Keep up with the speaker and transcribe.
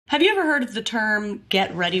Have you ever heard of the term,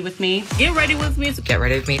 get ready with me? Get ready with me. Get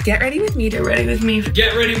ready with me. Get ready with me. Get ready with me.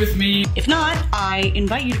 Get ready with me. If not, I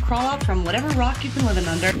invite you to crawl out from whatever rock you've been living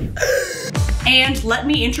under. And let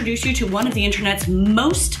me introduce you to one of the internet's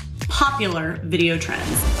most popular video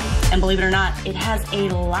trends. And believe it or not, it has a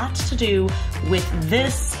lot to do with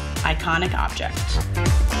this iconic object.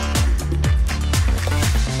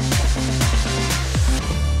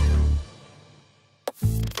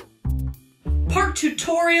 Part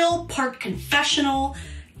tutorial, part confessional,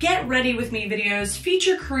 get ready with me videos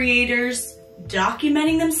feature creators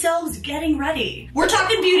documenting themselves getting ready. We're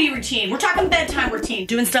talking beauty routine, we're talking bedtime routine,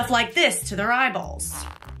 doing stuff like this to their eyeballs.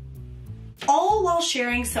 All while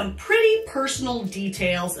sharing some pretty personal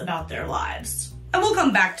details about their lives. And we'll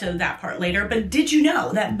come back to that part later, but did you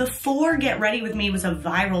know that before Get Ready With Me was a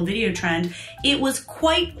viral video trend, it was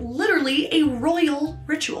quite literally a royal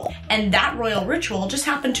ritual. And that royal ritual just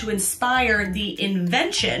happened to inspire the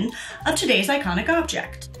invention of today's iconic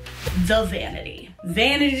object, the vanity.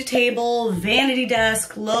 Vanity table, vanity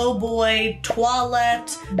desk, lowboy,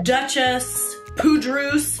 toilette, duchess,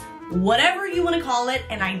 poudreuse, whatever you want to call it,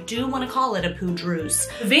 and I do want to call it a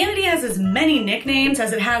poudreuse. Vanity has as many nicknames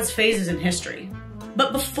as it has phases in history.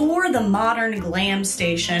 But before the modern glam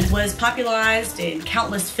station was popularized in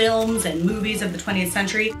countless films and movies of the 20th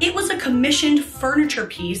century, it was a commissioned furniture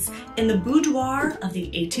piece in the boudoir of the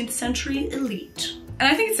 18th century elite. And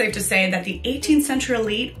I think it's safe to say that the 18th century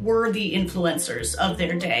elite were the influencers of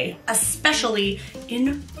their day, especially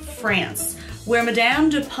in France, where Madame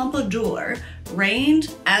de Pompadour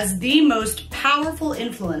reigned as the most powerful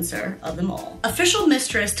influencer of them all. Official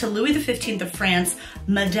mistress to Louis XV of France,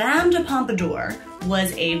 Madame de Pompadour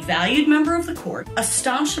was a valued member of the court, a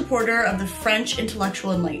staunch supporter of the French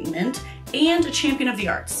intellectual enlightenment, and a champion of the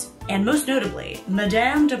arts. And most notably,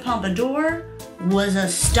 Madame de Pompadour was a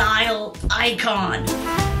style icon.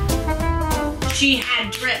 She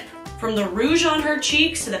had drip, from the rouge on her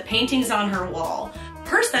cheeks to the paintings on her wall.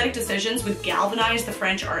 Her aesthetic decisions would galvanize the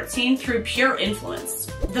French art scene through pure influence.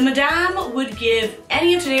 The Madame would give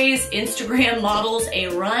any of today's Instagram models a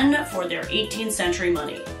run for their 18th century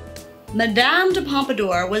money. Madame de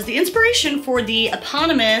Pompadour was the inspiration for the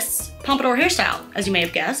eponymous pompadour hairstyle, as you may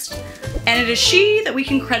have guessed, and it is she that we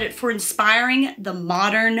can credit for inspiring the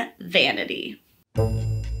modern vanity.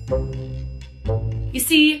 You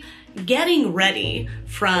see, getting ready,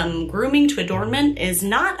 from grooming to adornment, is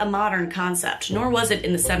not a modern concept, nor was it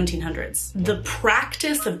in the 1700s. The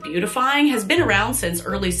practice of beautifying has been around since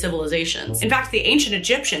early civilizations. In fact, the ancient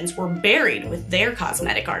Egyptians were buried with their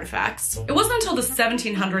cosmetic artifacts. It wasn't until the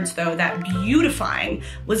 1700s, though, that beautifying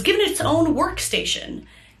was given its own workstation.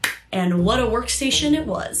 And what a workstation it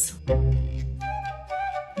was.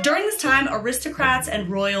 During this time, aristocrats and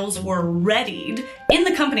royals were readied in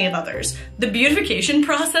the company of others. The beautification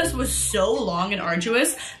process was so long and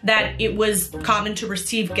arduous that it was common to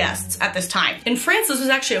receive guests at this time. In France, this was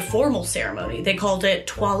actually a formal ceremony. They called it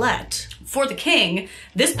toilette. For the king,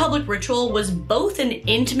 this public ritual was both an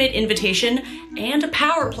intimate invitation and a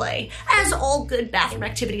power play, as all good bathroom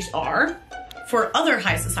activities are. For other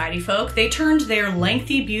high society folk, they turned their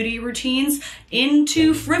lengthy beauty routines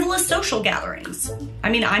into frivolous social gatherings. I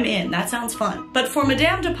mean, I'm in, that sounds fun. But for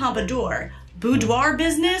Madame de Pompadour, boudoir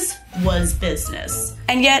business was business.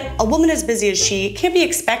 And yet, a woman as busy as she can't be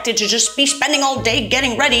expected to just be spending all day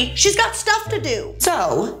getting ready. She's got stuff to do.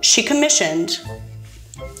 So she commissioned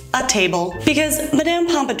a table, because Madame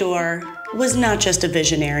Pompadour was not just a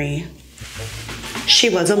visionary, she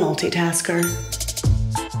was a multitasker.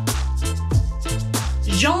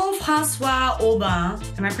 Jean-François Aubin,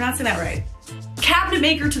 am I pronouncing that right? Cabinet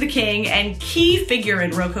maker to the king and key figure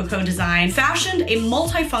in Rococo design, fashioned a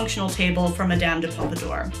multifunctional table for Madame de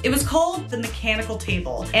Pompadour. It was called the mechanical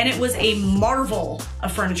table, and it was a marvel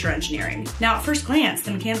of furniture engineering. Now, at first glance,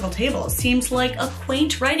 the mechanical table seems like a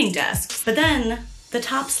quaint writing desk, but then the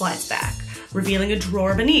top slides back, revealing a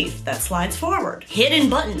drawer beneath that slides forward. Hidden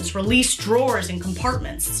buttons release drawers and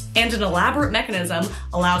compartments, and an elaborate mechanism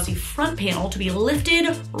allows the front panel to be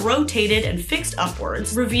lifted, rotated, and fixed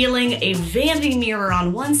upwards, revealing a vanity mirror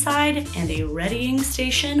on one side and a readying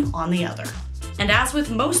station on the other. And as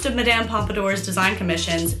with most of Madame Pompadour's design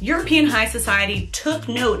commissions, European high society took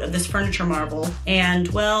note of this furniture marvel, and,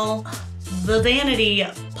 well, the vanity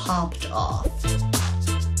popped off.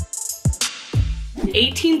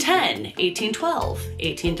 1810, 1812,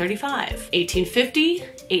 1835, 1850,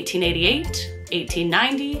 1888,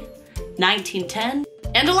 1890, 1910,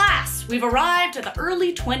 and alas, we've arrived at the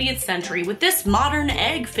early 20th century with this modern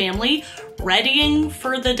egg family readying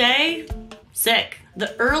for the day. Sick.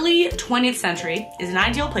 The early 20th century is an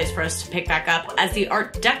ideal place for us to pick back up as the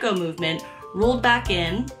Art Deco movement rolled back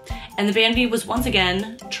in, and the vanity was once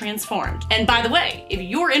again transformed. And by the way, if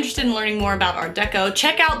you're interested in learning more about Art Deco,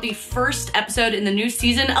 check out the first episode in the new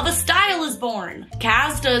season of A Style is Born.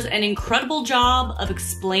 Kaz does an incredible job of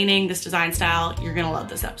explaining this design style. You're gonna love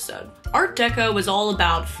this episode. Art Deco was all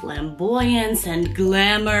about flamboyance and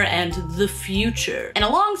glamour and the future. And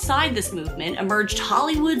alongside this movement emerged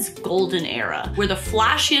Hollywood's golden era, where the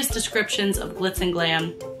flashiest descriptions of glitz and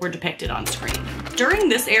glam were depicted on screen. During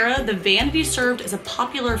this era, the vanity served as a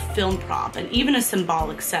popular film prop and even a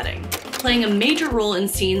symbolic setting, playing a major role in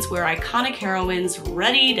scenes where iconic heroines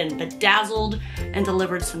readied and bedazzled and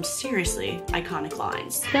delivered some seriously iconic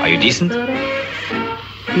lines. Are you decent?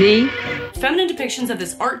 Me? Feminine depictions of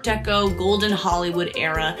this Art Deco golden Hollywood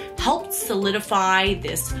era helped solidify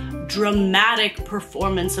this dramatic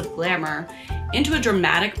performance of glamour into a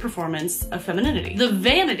dramatic performance of femininity. The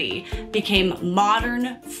vanity became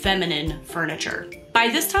modern feminine furniture. By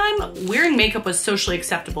this time, wearing makeup was socially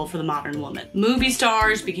acceptable for the modern woman. Movie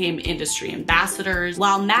stars became industry ambassadors,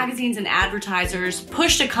 while magazines and advertisers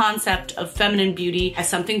pushed a concept of feminine beauty as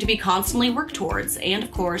something to be constantly worked towards, and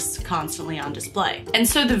of course, constantly on display. And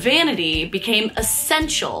so the vanity became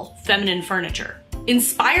essential feminine furniture.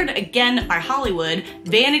 Inspired again by Hollywood,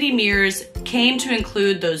 vanity mirrors came to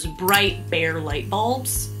include those bright, bare light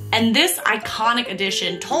bulbs. And this iconic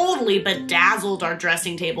addition totally bedazzled our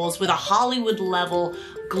dressing tables with a Hollywood-level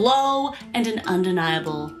glow and an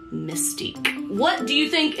undeniable mystique. What do you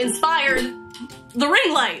think inspired the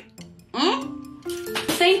ring light?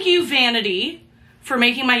 Thank you, vanity, for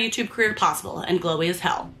making my YouTube career possible and glowy as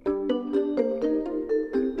hell.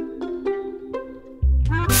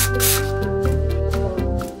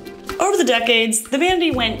 Over the decades, the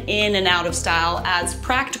vanity went in and out of style as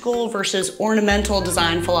practical versus ornamental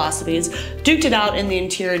design philosophies duked it out in the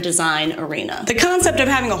interior design arena. The concept of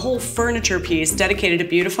having a whole furniture piece dedicated to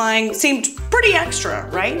beautifying seemed pretty extra,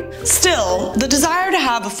 right? Still, the desire to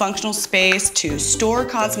have a functional space to store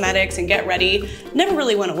cosmetics and get ready never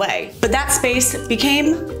really went away. But that space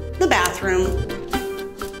became the bathroom.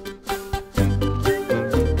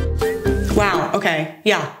 Wow, okay,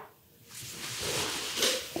 yeah.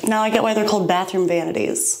 Now I get why they're called bathroom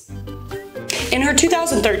vanities. In her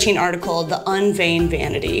 2013 article, The Unvain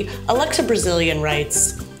Vanity, Alexa Brazilian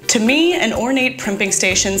writes, "To me, an ornate primping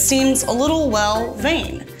station seems a little, well,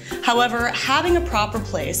 vain. However, having a proper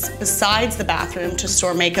place besides the bathroom to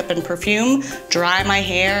store makeup and perfume, dry my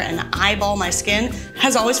hair, and eyeball my skin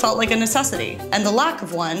has always felt like a necessity, and the lack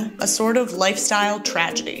of one, a sort of lifestyle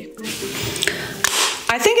tragedy."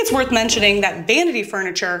 I think it's worth mentioning that vanity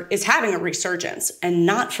furniture is having a resurgence, and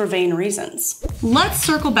not for vain reasons. Let's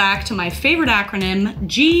circle back to my favorite acronym,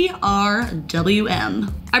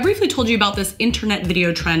 GRWM. I briefly told you about this internet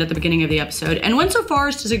video trend at the beginning of the episode, and went so far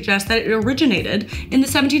as to suggest that it originated in the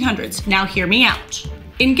 1700s. Now hear me out.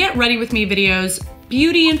 In Get Ready With Me videos,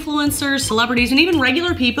 beauty influencers, celebrities, and even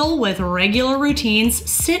regular people with regular routines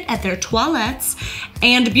sit at their toilettes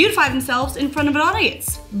and beautify themselves in front of an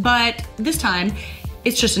audience. But this time,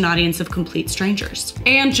 it's just an audience of complete strangers.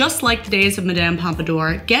 And just like the days of Madame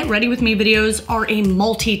Pompadour, Get Ready With Me videos are a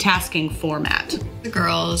multitasking format. The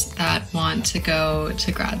girls that want to go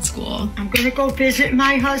to grad school. I'm gonna go visit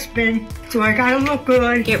my husband, so I gotta look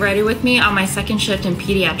good. Get ready with me on my second shift in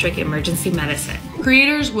pediatric emergency medicine.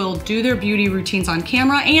 Creators will do their beauty routines on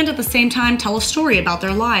camera and at the same time tell a story about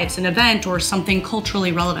their lives, an event, or something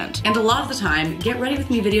culturally relevant. And a lot of the time, Get Ready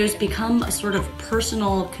With Me videos become a sort of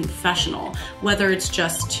personal confessional, whether it's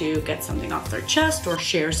just to get something off their chest or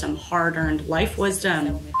share some hard-earned life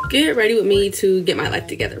wisdom. Get ready with me to get my life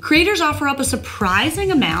together. Creators offer up a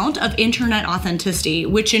surprising amount of internet authenticity,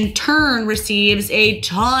 which in turn receives a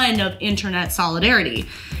ton of internet solidarity.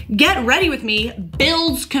 Get Ready With Me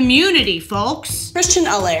builds community, folks. Christian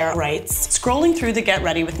Allaire writes, "Scrolling through the Get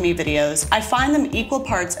Ready With Me videos, I find them equal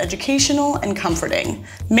parts educational and comforting,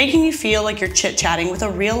 making you feel like you're chit-chatting with a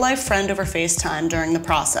real-life friend over FaceTime during the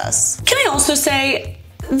process." Can I also say,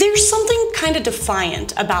 there's something kind of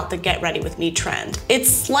defiant about the Get Ready With Me trend.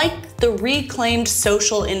 It's like the reclaimed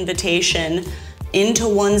social invitation into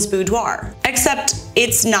one's boudoir, except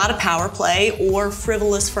it's not a power play or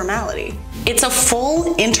frivolous formality. It's a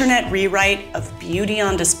full internet rewrite of beauty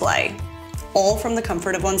on display, all from the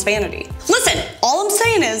comfort of one's vanity. Listen, all I'm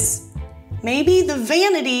saying is, maybe the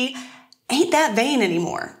vanity ain't that vain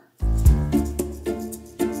anymore.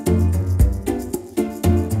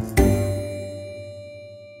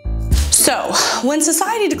 So, when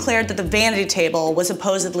society declared that the vanity table was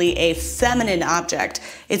supposedly a feminine object,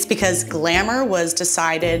 it's because glamour was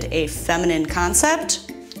decided a feminine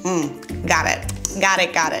concept? Got it.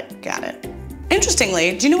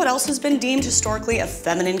 Interestingly, do you know what else has been deemed historically a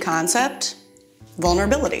feminine concept?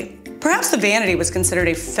 vulnerability. Perhaps the vanity was considered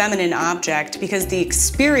a feminine object because the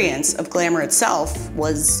experience of glamour itself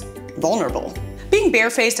was vulnerable. Being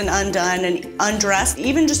barefaced and undone and undressed,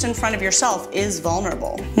 even just in front of yourself, is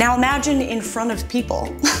vulnerable. Now imagine in front of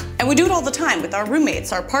people. And we do it all the time with our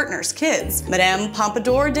roommates, our partners, kids. Madame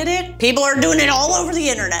Pompadour did it. People are doing it all over the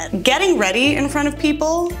internet. Getting ready in front of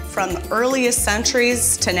people from the earliest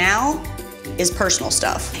centuries to now is personal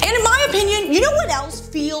stuff. And in my opinion, you know what else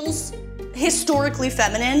feels historically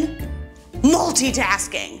feminine?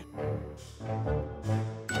 Multitasking.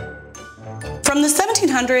 From the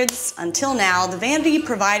 1700s until now, the vanity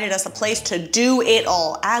provided us a place to do it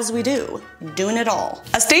all, as we do, doing it all.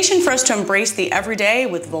 A station for us to embrace the everyday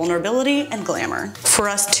with vulnerability and glamour. For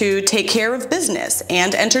us to take care of business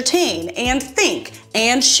and entertain and think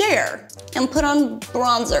and share and put on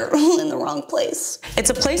bronzer in the wrong place. It's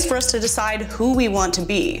a place for us to decide who we want to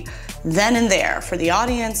be, then and there, for the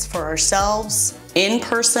audience, for ourselves, in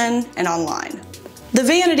person and online. The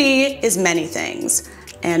vanity is many things,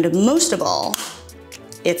 and most of all,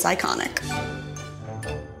 it's iconic.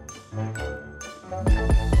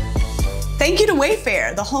 Thank you to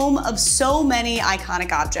Wayfair, the home of so many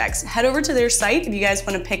iconic objects. Head over to their site if you guys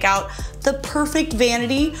want to pick out the perfect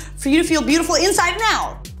vanity for you to feel beautiful inside and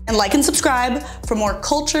out. And like and subscribe for more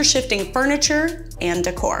culture-shifting furniture and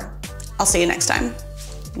decor. I'll see you next time.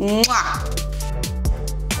 Mwah!